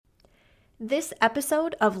This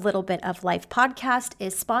episode of Little Bit of Life podcast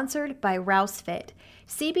is sponsored by Rouse Fit,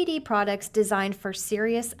 CBD products designed for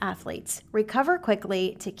serious athletes. Recover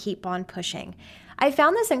quickly to keep on pushing. I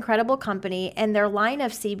found this incredible company and their line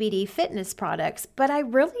of CBD fitness products, but I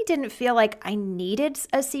really didn't feel like I needed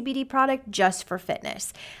a CBD product just for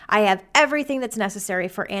fitness. I have everything that's necessary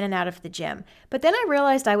for in and out of the gym. But then I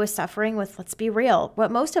realized I was suffering with, let's be real,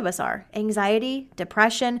 what most of us are: anxiety,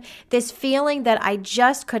 depression, this feeling that I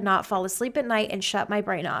just could not fall asleep at night and shut my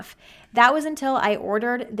brain off. That was until I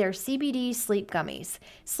ordered their CBD sleep gummies.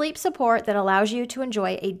 Sleep support that allows you to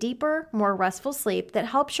enjoy a deeper, more restful sleep that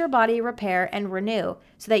helps your body repair and renew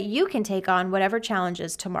so that you can take on whatever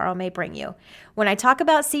challenges tomorrow may bring you. When I talk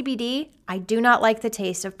about CBD, I do not like the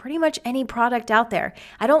taste of pretty much any product out there.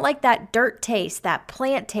 I don't like that dirt taste, that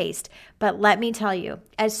plant taste. But let me tell you,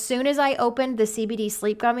 as soon as I opened the CBD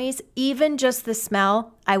sleep gummies, even just the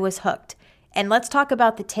smell, I was hooked. And let's talk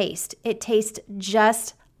about the taste. It tastes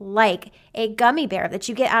just like a gummy bear that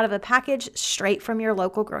you get out of a package straight from your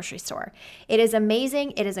local grocery store. It is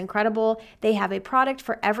amazing. It is incredible. They have a product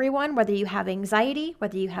for everyone, whether you have anxiety,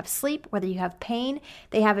 whether you have sleep, whether you have pain.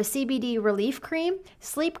 They have a CBD relief cream,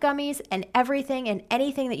 sleep gummies, and everything and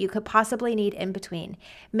anything that you could possibly need in between.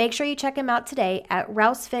 Make sure you check them out today at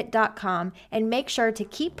rousefit.com and make sure to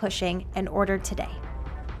keep pushing and order today.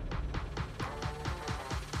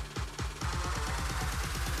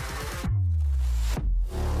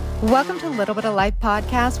 Welcome to Little Bit of Life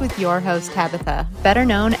podcast with your host, Tabitha, better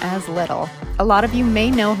known as Little. A lot of you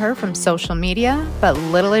may know her from social media, but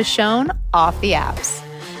little is shown off the apps.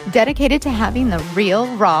 Dedicated to having the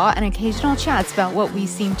real, raw, and occasional chats about what we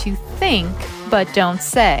seem to think, but don't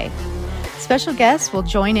say. Special guests will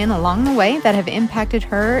join in along the way that have impacted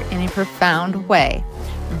her in a profound way.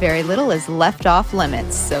 Very little is left off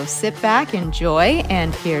limits, so sit back, enjoy,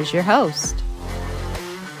 and here's your host.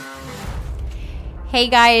 Hey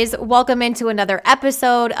guys, welcome into another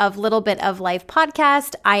episode of Little Bit of Life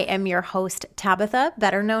podcast. I am your host, Tabitha,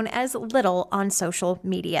 better known as Little on social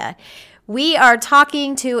media. We are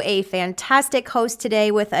talking to a fantastic host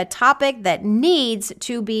today with a topic that needs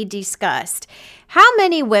to be discussed. How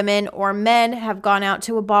many women or men have gone out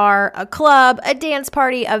to a bar, a club, a dance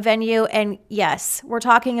party, a venue, and yes, we're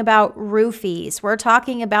talking about roofies. We're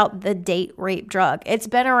talking about the date rape drug. It's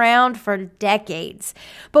been around for decades.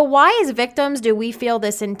 But why as victims do we feel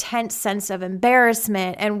this intense sense of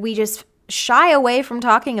embarrassment and we just shy away from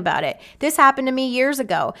talking about it? This happened to me years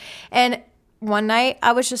ago. And one night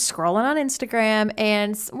I was just scrolling on Instagram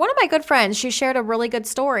and one of my good friends, she shared a really good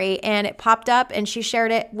story and it popped up and she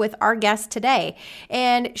shared it with our guest today.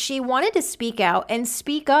 And she wanted to speak out and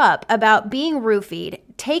speak up about being roofied,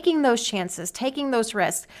 taking those chances, taking those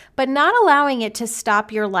risks, but not allowing it to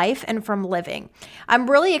stop your life and from living.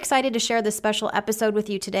 I'm really excited to share this special episode with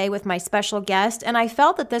you today with my special guest. And I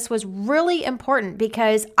felt that this was really important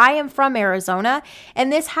because I am from Arizona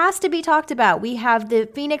and this has to be talked about. We have the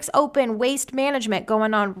Phoenix Open Waste Management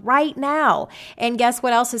going on right now. And guess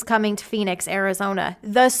what else is coming to Phoenix, Arizona?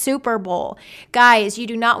 The Super Bowl. Guys, you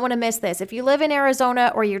do not want to miss this. If you live in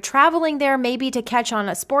Arizona or you're traveling there maybe to catch on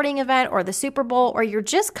a sporting event or the Super Bowl, or you're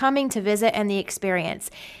just coming to visit and the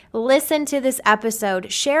experience, listen to this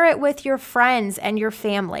episode, share it with your friends and your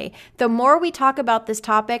family. The more we talk about this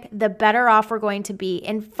topic, the better off we're going to be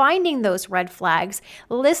in finding those red flags,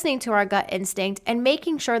 listening to our gut instinct, and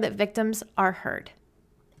making sure that victims are heard.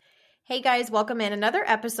 Hey guys, welcome in another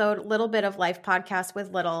episode, Little Bit of Life podcast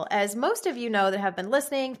with Little. As most of you know that have been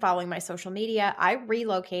listening, following my social media, I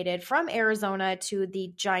relocated from Arizona to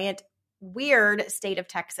the giant weird state of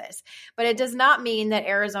Texas. But it does not mean that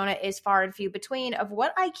Arizona is far and few between of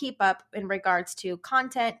what I keep up in regards to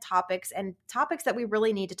content, topics, and topics that we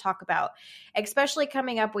really need to talk about. Especially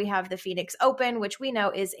coming up, we have the Phoenix Open, which we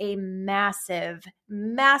know is a massive,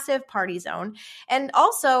 massive party zone. And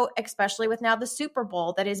also, especially with now the Super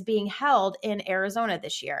Bowl that is being held in Arizona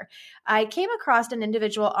this year. I came across an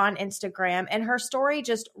individual on Instagram and her story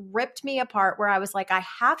just ripped me apart where I was like, I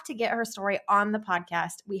have to get her story on the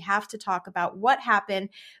podcast. We have to talk about what happened,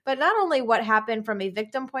 but not only what happened from a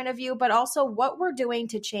victim point of view, but also what we're doing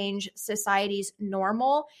to change society's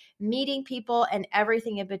normal, meeting people, and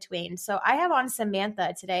everything in between. So I have on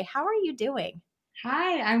Samantha today. How are you doing?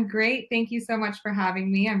 Hi, I'm great. Thank you so much for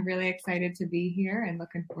having me. I'm really excited to be here and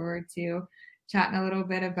looking forward to chatting a little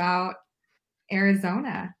bit about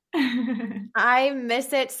Arizona. I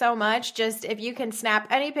miss it so much. Just if you can snap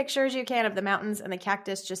any pictures you can of the mountains and the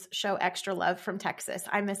cactus, just show extra love from Texas.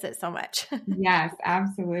 I miss it so much. Yes,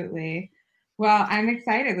 absolutely. Well, I'm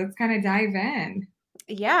excited. Let's kind of dive in.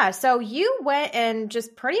 Yeah. So you went and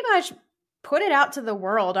just pretty much put it out to the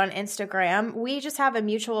world on Instagram. We just have a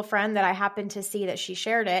mutual friend that I happened to see that she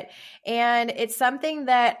shared it. And it's something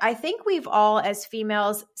that I think we've all, as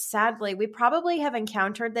females, sadly, we probably have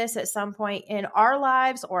encountered this at some point in our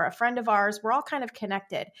lives, or a friend of ours. We're all kind of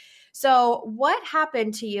connected. So what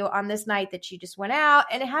happened to you on this night that you just went out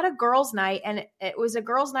and it had a girls' night, and it was a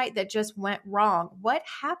girls' night that just went wrong? What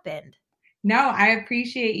happened? No, I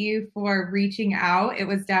appreciate you for reaching out. It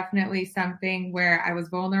was definitely something where I was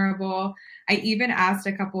vulnerable. I even asked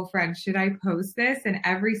a couple of friends, should I post this? And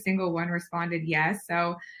every single one responded yes.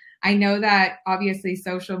 So I know that obviously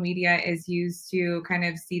social media is used to kind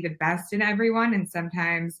of see the best in everyone. And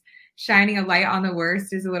sometimes shining a light on the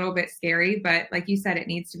worst is a little bit scary. But like you said, it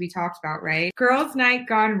needs to be talked about, right? Girls' night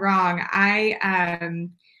gone wrong. I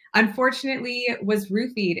unfortunately was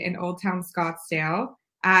roofied in Old Town Scottsdale.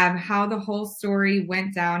 How the whole story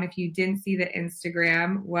went down, if you didn't see the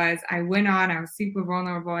Instagram, was I was super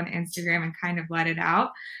vulnerable on Instagram and kind of let it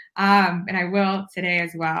out. And I will today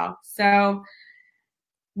as well. So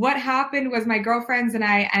what happened was my girlfriends and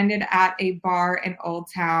I ended at a bar in Old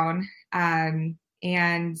Town.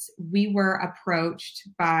 And we were approached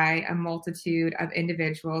by a multitude of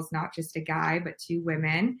individuals, not just a guy, but two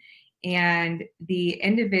women. And the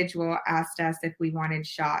individual asked us if we wanted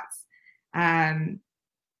shots.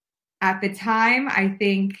 At the time, I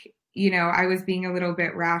think, I was being a little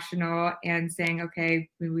bit rational and saying, okay,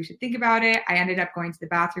 maybe we should think about it. I ended up going to the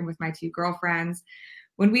bathroom with my two girlfriends.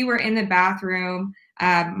 When we were in the bathroom,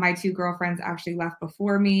 my two girlfriends actually left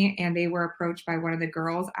before me, and they were approached by one of the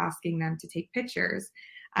girls asking them to take pictures.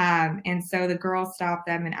 And so the girls stopped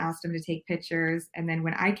them and asked them to take pictures. And then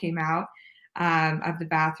when I came out of the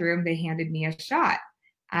bathroom, they handed me a shot.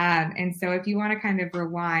 And so if you want to kind of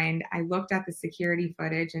rewind, I looked at the security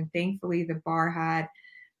footage, and thankfully the bar had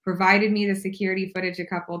provided me the security footage a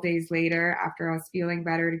couple of days later after I was feeling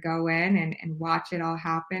better to go in and watch it all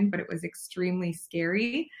happen. But it was extremely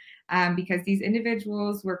scary because these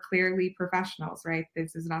individuals were clearly professionals, right?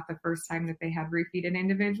 This is not the first time that they had roofied an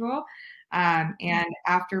individual. And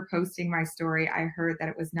after posting my story, I heard that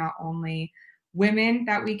it was not only women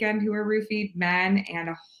that weekend who were roofied, men, and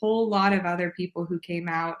a whole lot of other people who came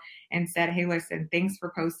out and said, hey, listen, thanks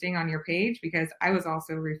for posting on your page, because I was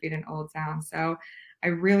also roofied in Old Town. So I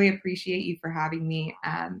really appreciate you for having me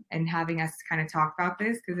and having us kind of talk about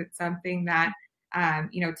this, because it's something that,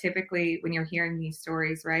 typically when you're hearing these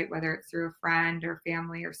stories, right, whether it's through a friend or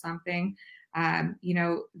family or something,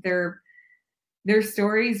 there's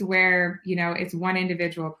stories where, it's one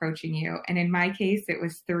individual approaching you. And in my case, it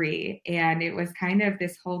was three. And it was kind of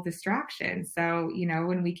this whole distraction. So,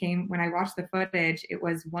 when I watched the footage, it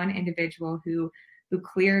was one individual who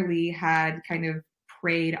clearly had kind of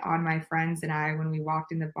preyed on my friends and I when we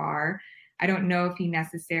walked in the bar. I don't know if he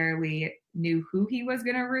necessarily knew who he was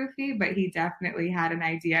going to roofie, but he definitely had an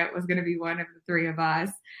idea it was going to be one of the three of us.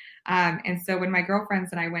 And so when my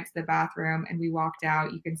girlfriends and I went to the bathroom and we walked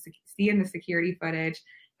out, you can see in the security footage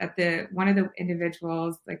that one of the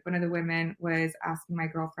individuals, like one of the women, was asking my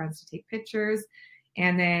girlfriends to take pictures.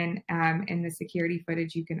 And then in the security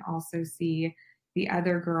footage, you can also see the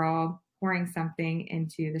other girl pouring something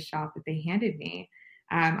into the shot that they handed me.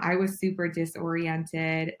 I was super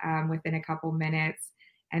disoriented within a couple minutes.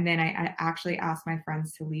 And then I actually asked my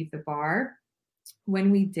friends to leave the bar.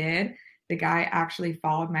 When we did, the guy actually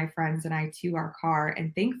followed my friends and I to our car.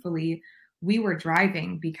 And thankfully, we were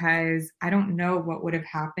driving, because I don't know what would have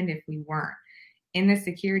happened if we weren't. In the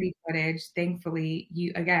security footage, thankfully,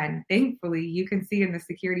 you can see in the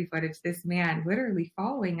security footage, this man literally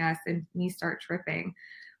following us and me start tripping.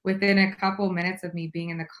 Within a couple minutes of me being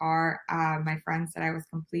in the car, my friend said I was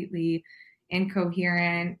completely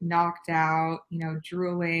incoherent, knocked out,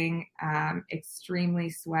 drooling, extremely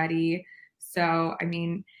sweaty. So, I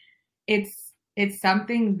mean, it's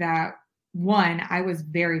something that, one, I was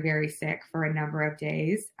very, very sick for a number of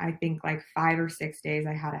days. I think like 5 or 6 days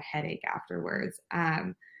I had a headache afterwards.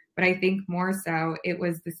 But I think more so it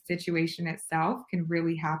was the situation itself can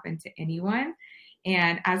really happen to anyone.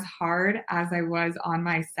 And as hard as I was on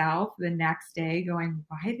myself the next day going,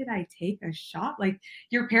 why did I take a shot? Like,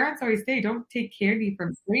 your parents always say, don't take candy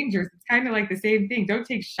from strangers. It's kind of like the same thing. Don't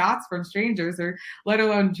take shots from strangers, or let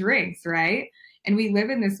alone drinks, right? And we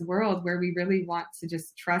live in this world where we really want to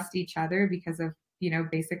just trust each other because of,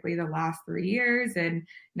 basically the last 3 years and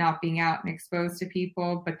not being out and exposed to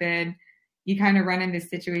people. But then you kind of run into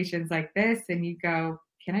situations like this and you go,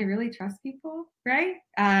 can I really trust people? Right?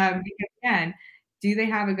 Because again, do they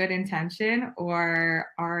have a good intention, or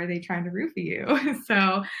are they trying to roofie you?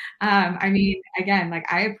 So, again, like,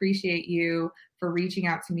 I appreciate you for reaching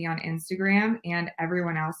out to me on Instagram and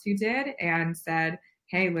everyone else who did and said,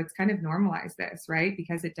 hey, let's kind of normalize this, right?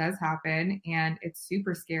 Because it does happen and it's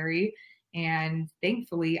super scary. And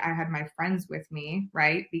thankfully, I had my friends with me,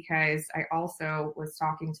 right? Because I also was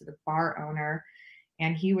talking to the bar owner,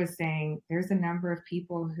 and he was saying there's a number of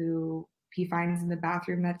people who he finds in the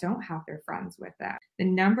bathroom that don't have their friends with them. The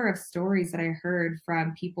number of stories that I heard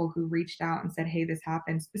from people who reached out and said, hey, this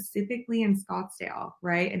happened specifically in Scottsdale,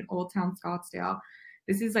 right? In Old Town Scottsdale.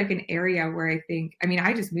 This is like an area where I think, I mean,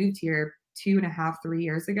 I just moved here 2.5, 3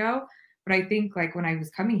 years ago. But I think like when I was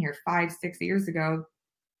coming here 5, 6 years ago,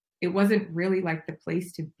 it wasn't really like the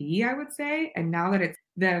place to be, I would say. And now that it's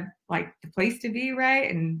the place to be, right?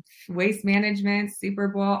 And waste management, Super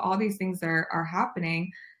Bowl, all these things are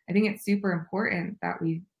happening. I think it's super important that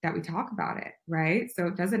we talk about it, right? So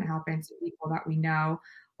it doesn't happen to people that we know,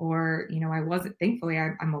 or, you know, I wasn't, thankfully,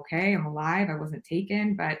 I'm okay, I'm alive, I wasn't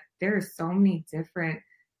taken, but there are so many different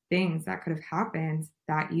things that could have happened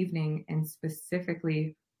that evening, and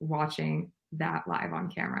specifically watching that live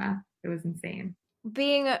on camera. It was insane.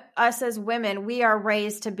 Being us as women, we are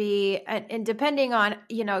raised to be, and depending on,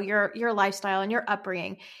 you know, your lifestyle and your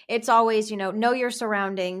upbringing, it's always, you know your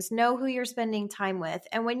surroundings, know who you're spending time with.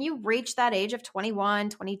 And when you reach that age of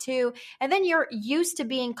 21, 22, and then you're used to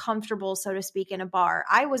being comfortable, so to speak, in a bar.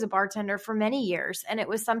 I was a bartender for many years, and it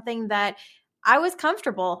was something that I was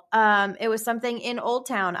comfortable. It was something in Old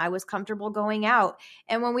Town. I was comfortable going out.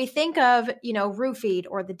 And when we think of, you know, roofied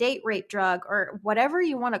or the date rape drug or whatever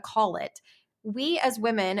you want to call it, we as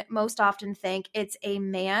women most often think it's a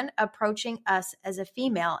man approaching us as a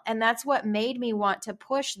female. And that's what made me want to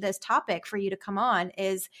push this topic for you to come on,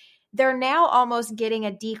 is they're now almost getting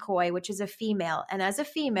a decoy, which is a female. And as a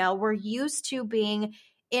female, we're used to being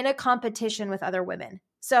in a competition with other women.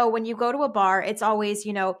 So when you go to a bar, it's always,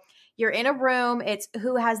 you know, you're in a room, it's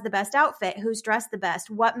who has the best outfit, who's dressed the best,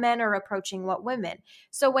 what men are approaching what women.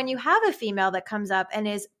 So when you have a female that comes up and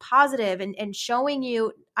is positive and showing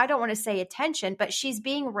you, I don't want to say attention, but she's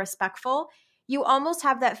being respectful, you almost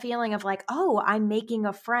have that feeling of like, oh, I'm making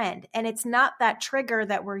a friend. And it's not that trigger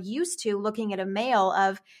that we're used to looking at a male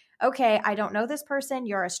of, okay, I don't know this person,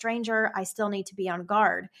 you're a stranger, I still need to be on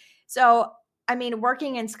guard. So I mean,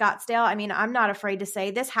 working in Scottsdale, I mean, I'm not afraid to say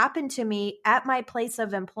this happened to me at my place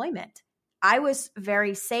of employment. I was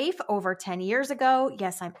very safe over 10 years ago.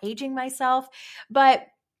 Yes, I'm aging myself, but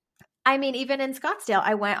I mean, even in Scottsdale,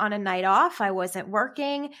 I went on a night off. I wasn't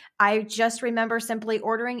working. I just remember simply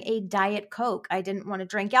ordering a Diet Coke. I didn't want to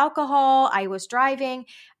drink alcohol. I was driving.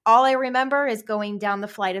 All I remember is going down the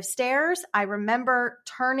flight of stairs. I remember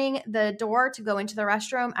turning the door to go into the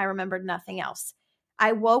restroom. I remembered nothing else.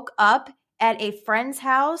 I woke up at a friend's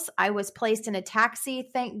house. I was placed in a taxi.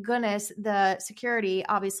 Thank goodness the security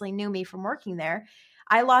obviously knew me from working there.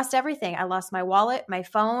 I lost everything. I lost my wallet, my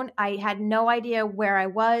phone. I had no idea where I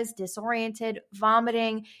was, disoriented,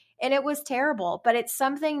 vomiting, and it was terrible. But it's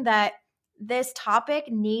something that this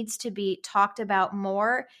topic needs to be talked about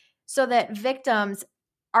more so that victims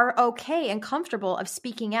are okay and comfortable of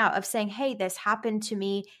speaking out, of saying, hey, this happened to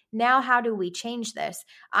me. Now, how do we change this?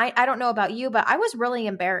 I don't know about you, but I was really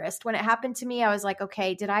embarrassed when it happened to me. I was like,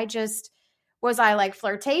 okay, was I like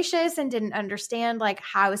flirtatious and didn't understand like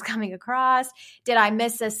how I was coming across? Did I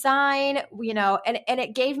miss a sign? You know, and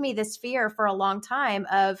it gave me this fear for a long time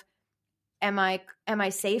of, am I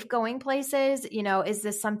safe going places? You know, is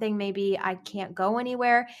this something maybe I can't go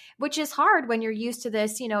anywhere, which is hard when you're used to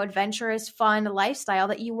this, you know, adventurous, fun lifestyle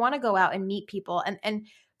that you want to go out and meet people. And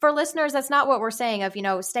for listeners, that's not what we're saying of, you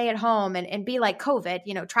know, stay at home and be like COVID,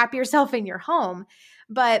 you know, trap yourself in your home.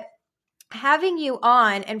 But having you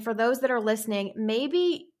on, and for those that are listening,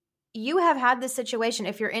 maybe you have had this situation.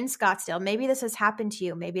 If you're in Scottsdale, maybe this has happened to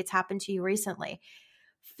you. Maybe it's happened to you recently.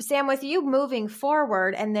 Sam, with you moving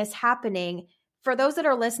forward and this happening, for those that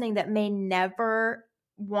are listening that may never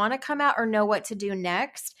want to come out or know what to do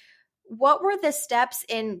next, what were the steps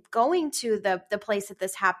in going to the place that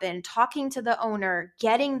this happened, talking to the owner,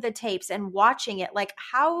 getting the tapes and watching it? Like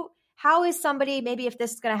how is somebody, maybe if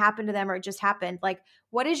this is going to happen to them or it just happened, like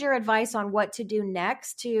what is your advice on what to do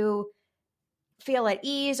next to feel at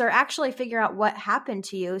ease or actually figure out what happened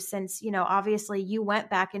to you, since, you know, obviously you went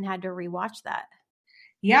back and had to rewatch that?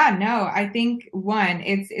 Yeah, no, I think one,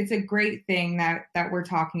 it's a great thing that we're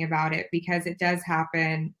talking about it, because it does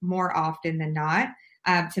happen more often than not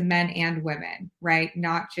to men and women, right?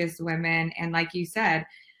 Not just women. And like you said,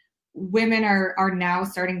 women are now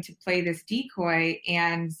starting to play this decoy,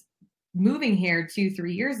 and moving here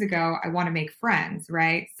 2-3 years ago, I want to make friends,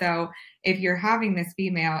 right? So if you're having this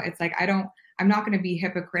female, it's like, I'm not going to be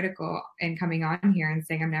hypocritical in coming on here and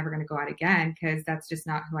saying I'm never going to go out again, because that's just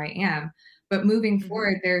not who I am. But moving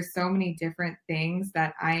forward, there's so many different things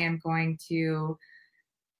that I am going to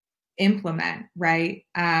implement, right?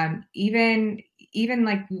 Even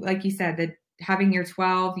like you said, that having your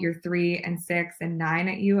 12, your 3 and 6 and 9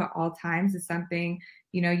 at you at all times is something,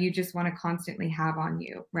 you just want to constantly have on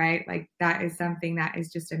you, right? Like that is something that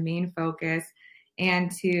is just a main focus.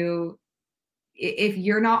 And if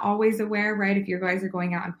you're not always aware, right, if you guys are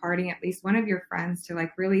going out and partying, at least one of your friends to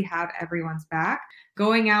like really have everyone's back,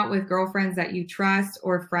 going out with girlfriends that you trust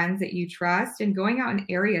or friends that you trust, and going out in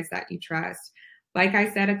areas that you trust. Like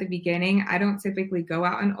I said at the beginning, I don't typically go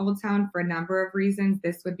out in Old Town for a number of reasons.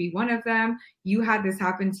 This would be one of them. You had this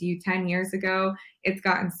happen to you 10 years ago. It's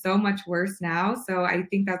gotten so much worse now. So I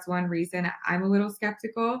think that's one reason I'm a little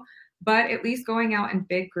skeptical. But at least going out in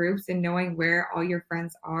big groups and knowing where all your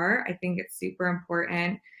friends are, I think it's super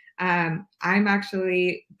important. I'm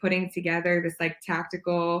actually putting together this like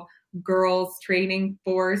tactical girls training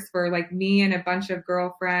force for like me and a bunch of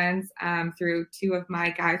girlfriends through 2 of my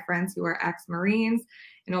guy friends who are ex-Marines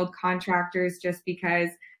and old contractors, just because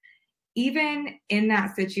even in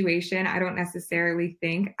that situation, I don't necessarily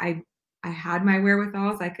think I had my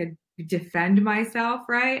wherewithals. I could defend myself,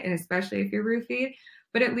 right? And especially if you're roofied.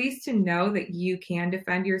 But at least to know that you can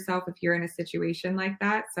defend yourself if you're in a situation like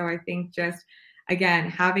that. So I think just, again,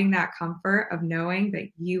 having that comfort of knowing that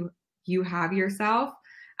you have yourself,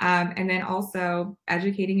 and then also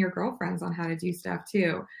educating your girlfriends on how to do stuff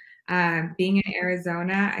too. Being in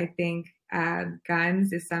Arizona, I think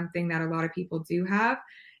guns is something that a lot of people do have.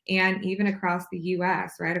 And even across the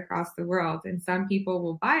US, right, across the world. And some people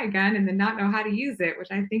will buy a gun and then not know how to use it,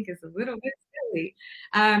 which I think is a little bit silly.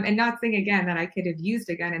 And not saying, again, that I could have used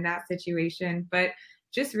a gun in that situation, but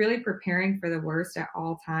just really preparing for the worst at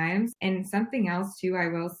all times. And something else too, I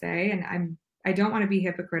will say, and I don't want to be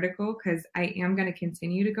hypocritical because I am going to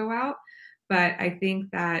continue to go out, but I think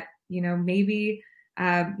that, maybe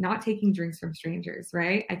not taking drinks from strangers,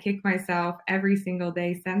 right? I kick myself every single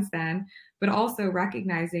day since then, but also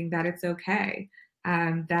recognizing that it's okay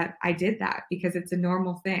that I did that because it's a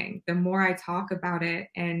normal thing. The more I talk about it,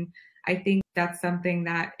 and I think that's something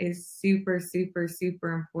that is super, super,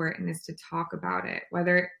 super important, is to talk about it.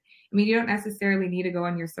 You don't necessarily need to go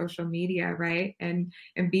on your social media, right? And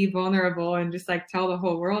be vulnerable and just like tell the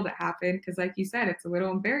whole world it happened. Cause like you said, it's a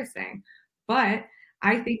little embarrassing, but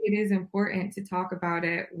I think it is important to talk about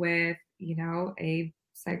it with, a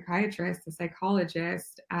psychiatrist, a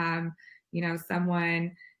psychologist,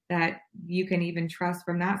 someone that you can even trust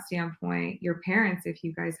from that standpoint, your parents, if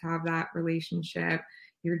you guys have that relationship,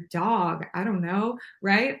 your dog, I don't know,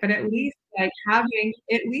 right? But at least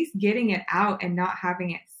getting it out and not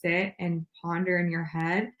having it sit and ponder in your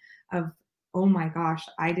head of, oh my gosh,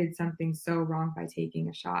 I did something so wrong by taking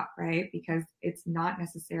a shot, right? Because it's not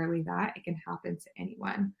necessarily that. It can happen to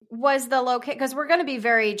anyone. Was the location, because we're going to be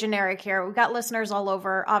very generic here. We've got listeners all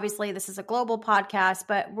over. Obviously, this is a global podcast,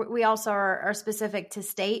 but we also are specific to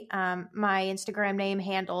state. My Instagram name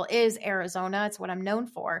handle is Arizona. It's what I'm known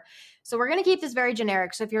for. So we're going to keep this very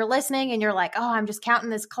generic. So if you're listening and you're like, oh, I'm just counting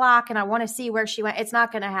this clock and I want to see where she went, it's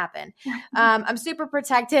not going to happen. I'm super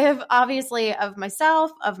protective, obviously, of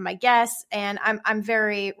myself, of my guests, and I'm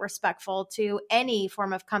very respectful to any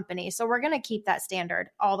form of company. So we're going to keep that standard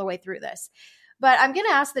all the way through this. But I'm going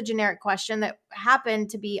to ask the generic question that happened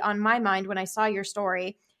to be on my mind when I saw your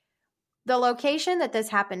story. The location that this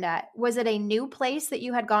happened at, was it a new place that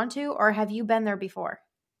you had gone to, or have you been there before?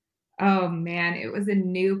 Oh man, it was a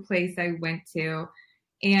new place I went to.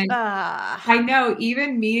 And I know,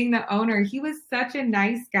 even meeting the owner, he was such a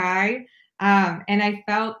nice guy. And I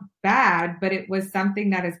felt bad, but it was something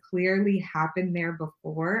that has clearly happened there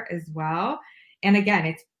before as well. And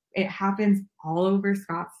again, it happens all over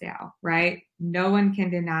Scottsdale, right? No one can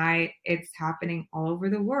deny it's happening all over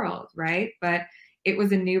the world, right? But it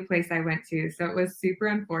was a new place I went to. So it was super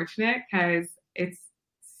unfortunate because it's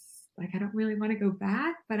like, I don't really want to go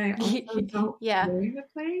back, but I also don't enjoy the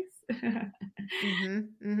place.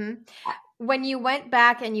 When you went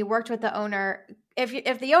back and you worked with the owner,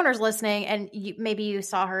 if the owner's listening and maybe you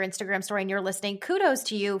saw her Instagram story and you're listening, kudos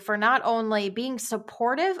to you for not only being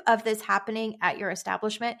supportive of this happening at your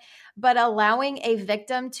establishment, but allowing a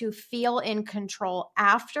victim to feel in control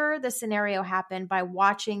after the scenario happened by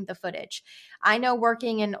watching the footage. I know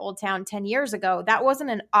working in Old Town 10 years ago, that wasn't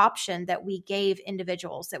an option that we gave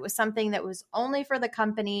individuals. It was something that was only for the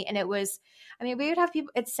company. And it was, we would have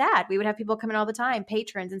people, it's sad. We would have people come in all the time,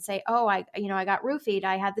 patrons, and say, oh, I got roofied.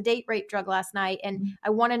 I had the date rape drug last night. And I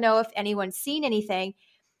want to know if anyone's seen anything.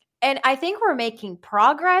 And I think we're making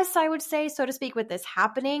progress, I would say, so to speak, with this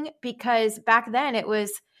happening, because back then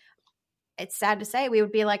it's sad to say, we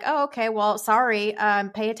would be like, oh, okay, well, sorry,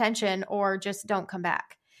 pay attention or just don't come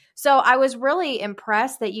back. So I was really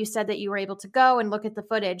impressed that you said that you were able to go and look at the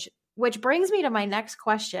footage. which brings me to my next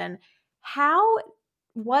question. How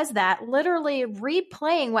was that, literally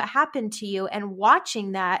replaying what happened to you and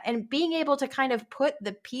watching that and being able to kind of put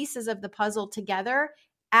the pieces of the puzzle together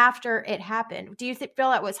after it happened? Do you feel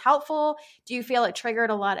that was helpful? Do you feel it triggered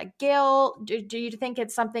a lot of guilt? Do you think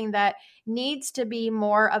it's something that needs to be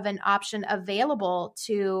more of an option available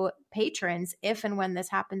to patrons if and when this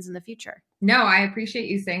happens in the future? No, I appreciate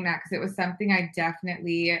you saying that, because it was something I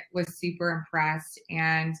definitely was super impressed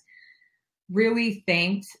and really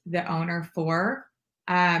thanked the owner for,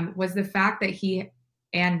 was the fact that he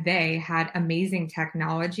and they had amazing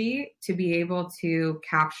technology to be able to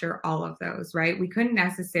capture all of those, right? We couldn't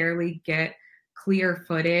necessarily get clear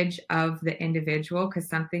footage of the individual, because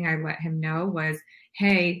something I let him know was,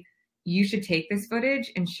 hey, you should take this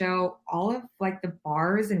footage and show all of like the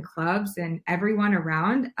bars and clubs and everyone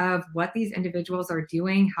around of what these individuals are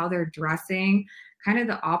doing, how they're dressing, kind of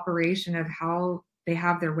the operation of how they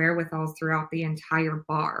have their wherewithals throughout the entire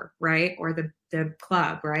bar, right? Or the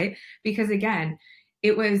club, right? Because again,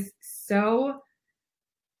 it was so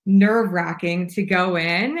nerve-wracking to go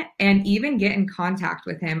in and even get in contact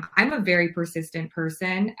with him. I'm a very persistent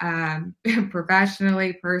person,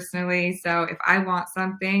 professionally, personally. So if I want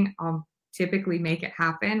something, I'll typically make it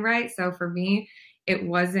happen, right? So for me, it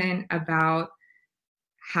wasn't about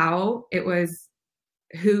how, it was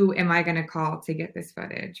who am I going to call to get this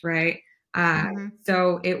footage, right?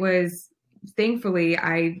 So it was, thankfully,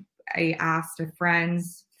 I asked a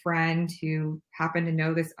friend's friend who happened to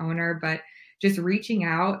know this owner, but just reaching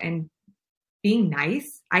out and being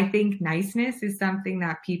nice. I think niceness is something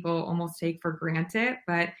that people almost take for granted,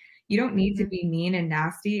 but you don't need to be mean and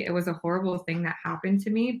nasty. It was a horrible thing that happened to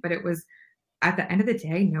me, but it was, at the end of the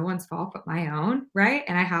day, no one's fault but my own, right?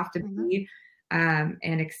 And I have to be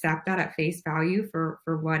and accept that at face value for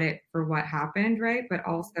what happened, right? But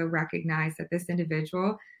also recognize that this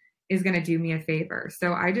individual is going to do me a favor.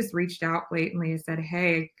 So I just reached out blatantly and said,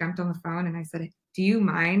 hey, I jumped on the phone and I said, do you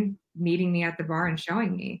mind meeting me at the bar and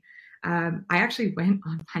showing me? I actually went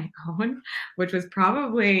on my own, which was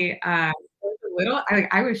probably a little,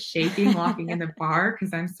 I was shaking walking in the bar,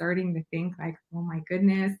 because I'm starting to think like, oh my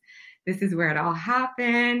goodness, this is where it all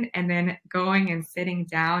happened. And then going and sitting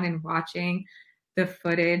down and watching the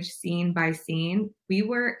footage scene by scene.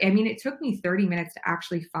 It took me 30 minutes to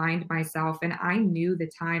actually find myself. And I knew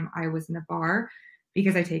the time I was in the bar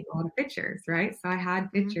because I take a lot of pictures, right? So I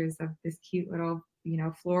had pictures of this cute little,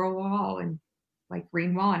 floral wall and like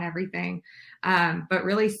green wall and everything. But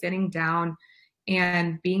really sitting down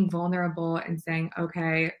and being vulnerable and saying,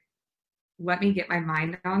 okay, let me get my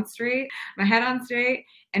head on straight,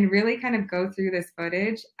 and really kind of go through this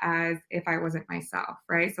footage as if I wasn't myself,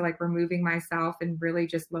 right? So like removing myself and really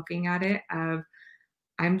just looking at it of,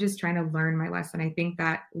 I'm just trying to learn my lesson. I think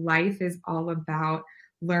that life is all about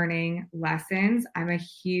learning lessons. I'm a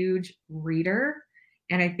huge reader.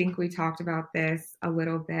 And I think we talked about this a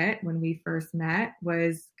little bit when we first met,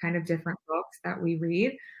 was kind of different books that we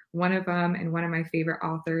read. One of them, and one of my favorite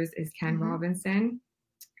authors, is Ken Robinson,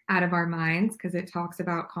 Out of Our Minds, because it talks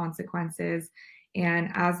about consequences.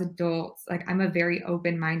 And as adults, like, I'm a very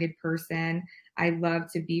open-minded person. I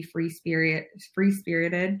love to be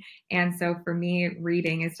free-spirited. And so for me,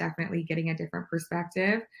 reading is definitely getting a different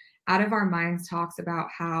perspective. Out of Our Minds talks about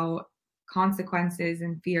how consequences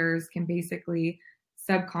and fears can basically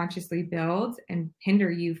subconsciously build and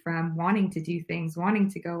hinder you from wanting to do things, wanting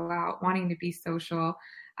to go out, wanting to be social,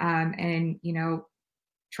 and,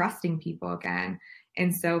 trusting people again.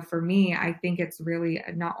 And so for me, I think it's really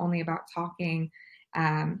not only about talking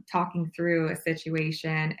through a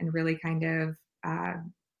situation and really kind of,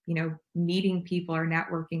 meeting people or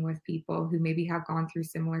networking with people who maybe have gone through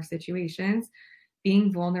similar situations,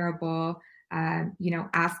 being vulnerable,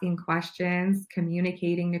 asking questions,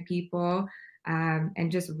 communicating to people,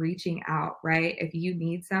 and just reaching out, right? If you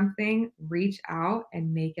need something, reach out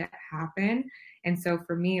and make it happen. And so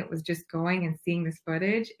for me, it was just going and seeing this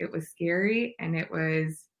footage. It was scary and it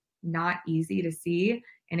was not easy to see.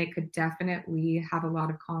 And it could definitely have a lot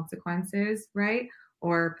of consequences, right?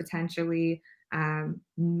 Or potentially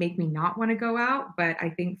make me not want to go out. But I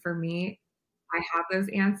think for me, I have those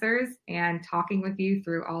answers, and talking with you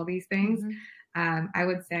through all these things, I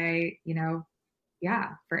would say,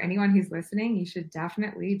 for anyone who's listening, you should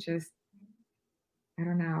definitely just, I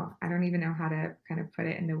don't even know how to kind of put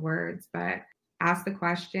it into words, but ask the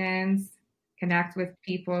questions, connect with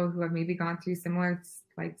people who have maybe gone through similar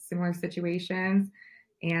situations,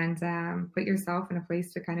 and put yourself in a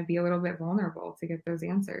place to kind of be a little bit vulnerable to get those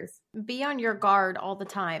answers. Be on your guard all the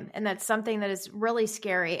time. And that's something that is really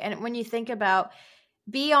scary. And when you think about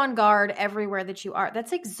be on guard everywhere that you are.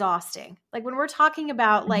 That's exhausting. Like when we're talking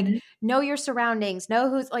about like, know your surroundings, know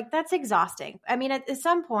who's like, that's exhausting. I mean, at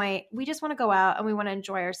some point we just want to go out and we want to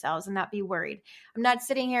enjoy ourselves and not be worried. I'm not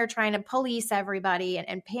sitting here trying to police everybody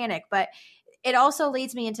and panic, but it also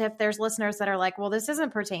leads me into, if there's listeners that are like, well, this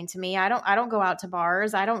doesn't pertain to me. I don't go out to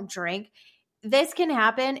bars. I don't drink. This can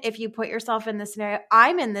happen if you put yourself in this scenario.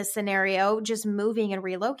 I'm in this scenario, just moving and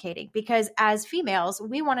relocating, because as females,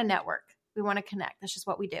 we want to network. We want to connect. That's just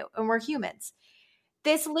what we do. And we're humans.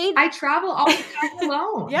 I travel all the time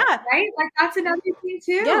alone. Yeah. Right? Like that's another thing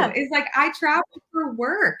too. Yeah. Is like I travel for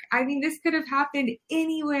work. I mean, this could have happened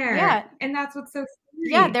anywhere. Yeah. And that's what's so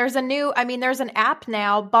scary. Yeah. There's an app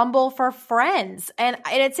now, Bumble for Friends. And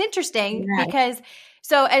it's interesting because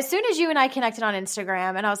so as soon as you and I connected on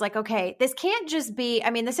Instagram, and I was like, okay, this can't just be, I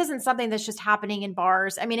mean, this isn't something that's just happening in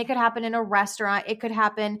bars. I mean, it could happen in a restaurant. It could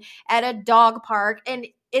happen at a dog park. And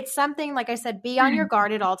it's something, like I said, be on your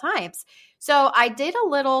guard at all times. So I did a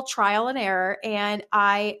little trial and error, and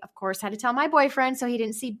I, of course, had to tell my boyfriend so he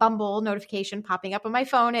didn't see Bumble notification popping up on my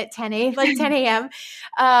phone at 10 a.m.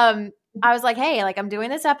 I was like, hey, like I'm doing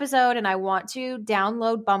this episode and I want to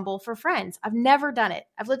download Bumble for Friends. I've never done it.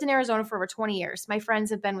 I've lived in Arizona for over 20 years. My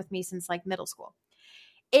friends have been with me since like middle school.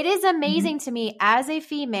 It is amazing to me as a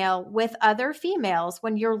female with other females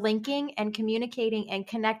when you're linking and communicating and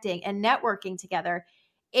connecting and networking together.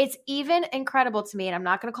 It's even incredible to me, and I'm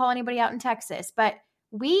not going to call anybody out in Texas, but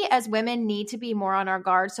we as women need to be more on our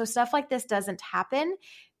guard so stuff like this doesn't happen,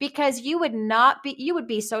 because you would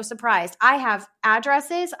be so surprised. I have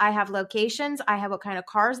addresses, I have locations, I have what kind of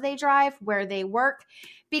cars they drive, where they work,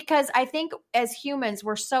 because I think as humans,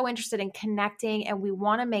 we're so interested in connecting and we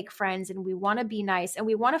want to make friends and we want to be nice and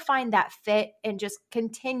we want to find that fit and just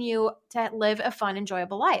continue to live a fun,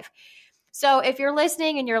 enjoyable life. So if you're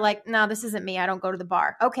listening and you're like, no, this isn't me, I don't go to the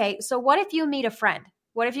bar. Okay, so what if you meet a friend?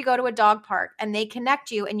 What if you go to a dog park and they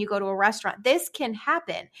connect you and you go to a restaurant? This can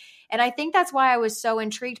happen. And I think that's why I was so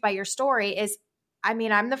intrigued by your story is, I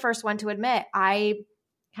mean, I'm the first one to admit, I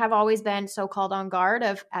have always been so called on guard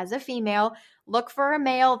of, as a female, look for a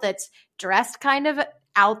male that's dressed kind of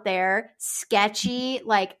out there, sketchy.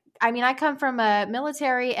 Like, I mean, I come from a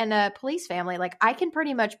military and a police family. Like I can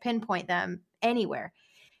pretty much pinpoint them anywhere.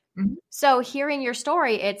 So hearing your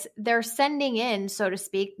story, they're sending in, so to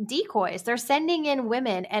speak, decoys. They're sending in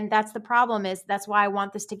women. And that's the problem is that's why I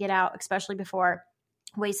want this to get out, especially before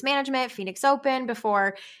Waste Management, Phoenix Open,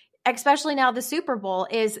 before, especially now the Super Bowl,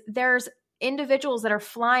 is there's individuals that are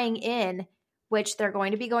flying in, which they're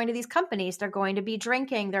going to be going to these companies. They're going to be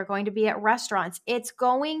drinking. They're going to be at restaurants. It's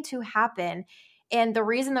going to happen. And the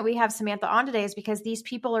reason that we have Samantha on today is because these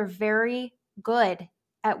people are very good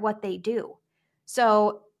at what they do.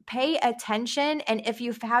 So pay attention. And if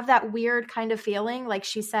you have that weird kind of feeling, like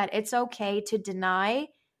she said, it's okay to deny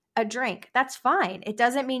a drink. That's fine. It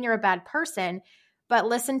doesn't mean you're a bad person, but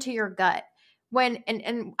listen to your gut.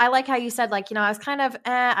 And I like how you said, like, you know, I was kind of,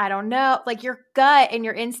 I don't know, like your gut and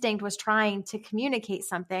your instinct was trying to communicate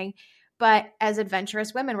something. But as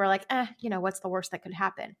adventurous women, we're like, you know, what's the worst that could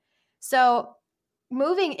happen? So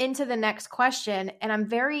moving into the next question, and I'm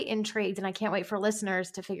very intrigued and I can't wait for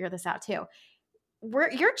listeners to figure this out too.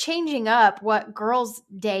 You're changing up what girls'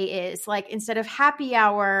 day is. Like instead of happy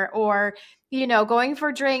hour or, you know, going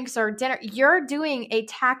for drinks or dinner, you're doing a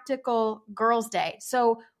tactical girls' day.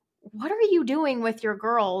 So what are you doing with your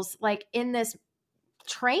girls like in this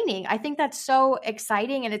training? I think that's so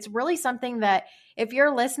exciting. And it's really something that if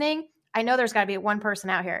you're listening, I know there's got to be one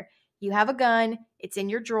person out here. You have a gun, it's in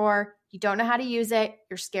your drawer, you don't know how to use it,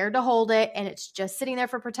 you're scared to hold it, and it's just sitting there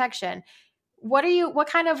for protection. What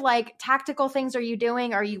kind of like tactical things are you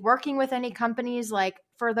doing? Are you working with any companies? Like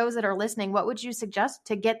for those that are listening, what would you suggest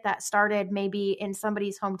to get that started maybe in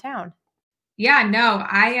somebody's hometown? Yeah, no,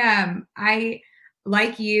 I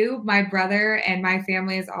like you, my brother and my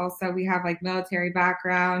family is also, we have like military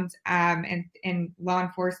background, and law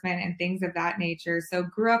enforcement and things of that nature. So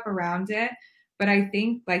grew up around it. But I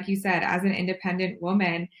think, like you said, as an independent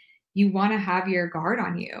woman, you want to have your guard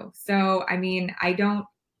on you. So, I mean,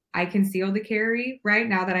 I conceal the carry right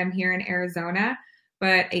now that I'm here in Arizona,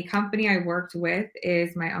 but a company I worked with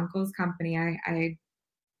is my uncle's company. I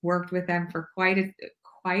worked with them for quite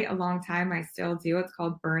a long time. I still do. It's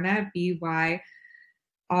called Byrna, BYRNA.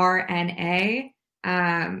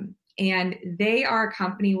 And they are a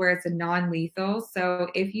company where it's a non-lethal. So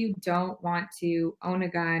if you don't want to own a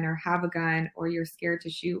gun or have a gun, or you're scared to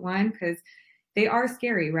shoot one, because they are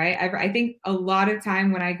scary, right? I think a lot of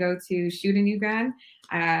time when I go to shoot a new gun,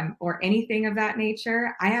 or anything of that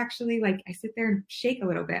nature, I actually I sit there and shake a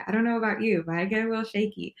little bit. I don't know about you, but I get a little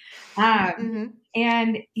shaky. And,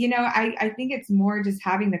 I think it's more just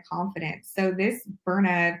having the confidence. So this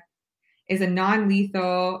Byrna is a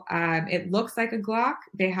non-lethal. It looks like a Glock.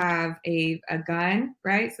 They have a gun,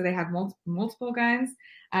 right? So they have multiple guns.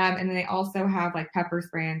 And then they also have like pepper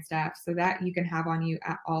spray and stuff so that you can have on you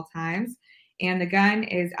at all times. And the gun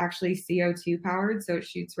is actually CO2 powered. So it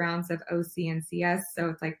shoots rounds of OC and CS. So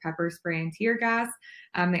it's like pepper spray and tear gas.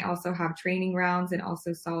 They also have training rounds and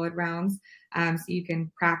also solid rounds. So you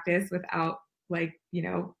can practice without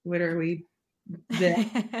literally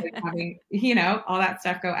having, all that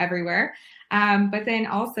stuff go everywhere. But then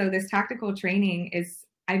also this tactical training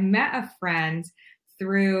I met a friend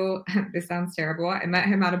through, this sounds terrible, I met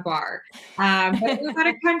him at a bar, but it was at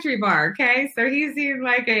a country bar. Okay. So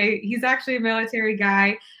he's actually a military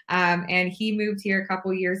guy. And he moved here a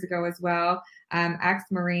couple years ago as well,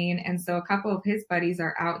 ex-Marine. And so a couple of his buddies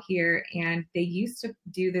are out here and they used to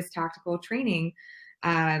do this tactical training,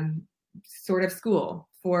 sort of school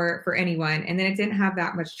for anyone. And then it didn't have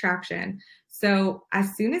that much traction. So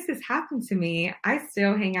as soon as this happened to me, I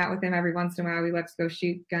still hang out with him every once in a while. We love to go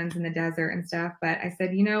shoot guns in the desert and stuff. But I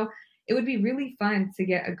said, it would be really fun to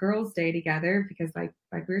get a girls' day together because like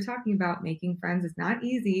we were talking about, making friends is not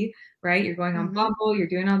easy, right? You're going on Bumble, you're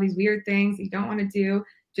doing all these weird things you don't want to do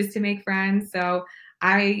just to make friends. So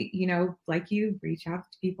I, like you, reach out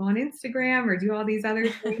to people on Instagram or do all these other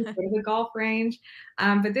things, go to the golf range.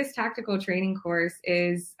 But this tactical training course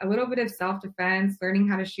is a little bit of self-defense, learning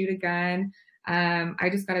how to shoot a gun. I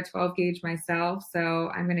just got a 12 gauge myself. So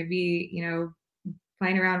I'm going to be,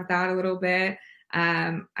 playing around with that a little bit.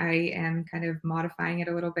 I am kind of modifying it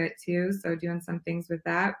a little bit too. So doing some things with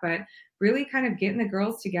that, but really kind of getting the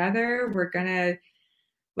girls together. We're going to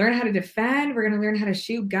learn how to defend. We're going to learn how to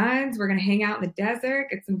shoot guns. We're going to hang out in the desert,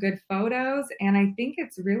 get some good photos. And I think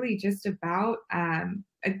it's really just about,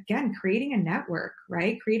 again, creating a network,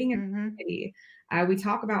 right? Creating a community. We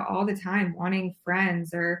talk about all the time wanting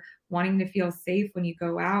friends or wanting to feel safe when you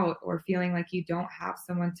go out or feeling like you don't have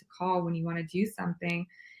someone to call when you want to do something.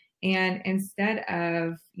 And instead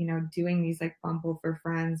of, doing these like Bumble for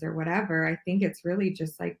friends or whatever, I think it's really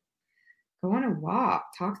just like, go on a walk,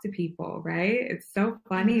 talk to people, right? It's so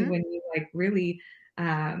funny when you really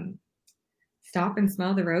stop and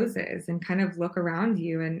smell the roses and kind of look around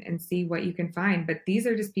you and see what you can find. But these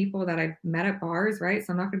are just people that I've met at bars, right?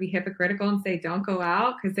 So I'm not going to be hypocritical and say, don't go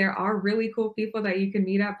out, because there are really cool people that you can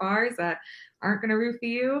meet at bars that aren't going to roofie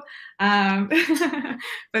you.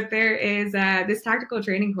 But there is this tactical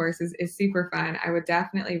training course is super fun. I would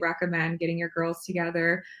definitely recommend getting your girls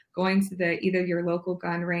together, going to either your local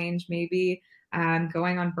gun range, maybe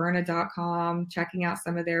going on Byrna.com, checking out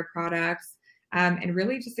some of their products, and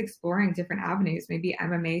really just exploring different avenues, maybe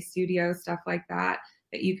MMA studios, stuff like that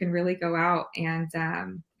you can really go out and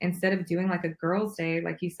instead of doing like a girls' day,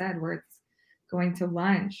 like you said, where it's going to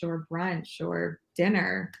lunch or brunch or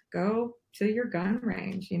dinner, go to your gun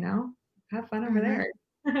range, have fun over there.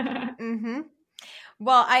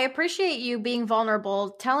 Well, I appreciate you being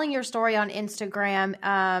vulnerable, telling your story on Instagram.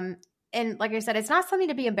 And like I said, it's not something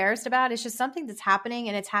to be embarrassed about. It's just something that's happening,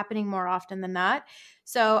 and it's happening more often than not.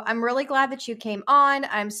 So I'm really glad that you came on.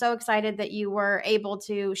 I'm so excited that you were able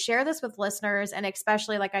to share this with listeners. And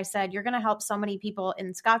especially, like I said, you're going to help so many people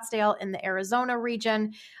in Scottsdale, in the Arizona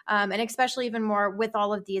region, and especially even more with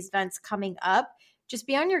all of these events coming up. Just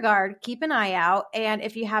be on your guard, keep an eye out. And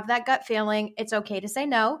if you have that gut feeling, it's okay to say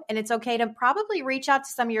no. And it's okay to probably reach out to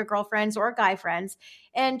some of your girlfriends or guy friends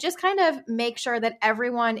and just kind of make sure that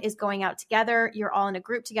everyone is going out together. You're all in a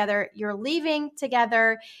group together. You're leaving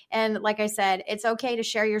together. And like I said, it's okay to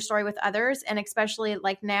share your story with others. And especially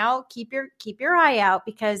like now, keep your eye out,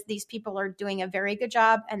 because these people are doing a very good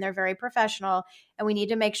job and they're very professional. And we need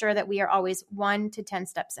to make sure that we are always 1 to 10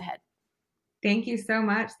 steps ahead. Thank you so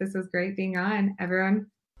much. This was great being on. Everyone,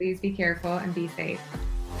 please be careful and be safe.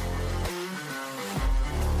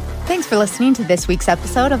 Thanks for listening to this week's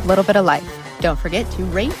episode of Little Bit of Life. Don't forget to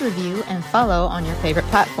rate, review, and follow on your favorite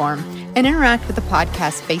platform, and interact with the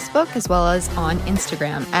podcast Facebook as well as on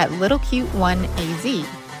Instagram at LittleCute1AZ.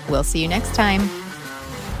 We'll see you next time.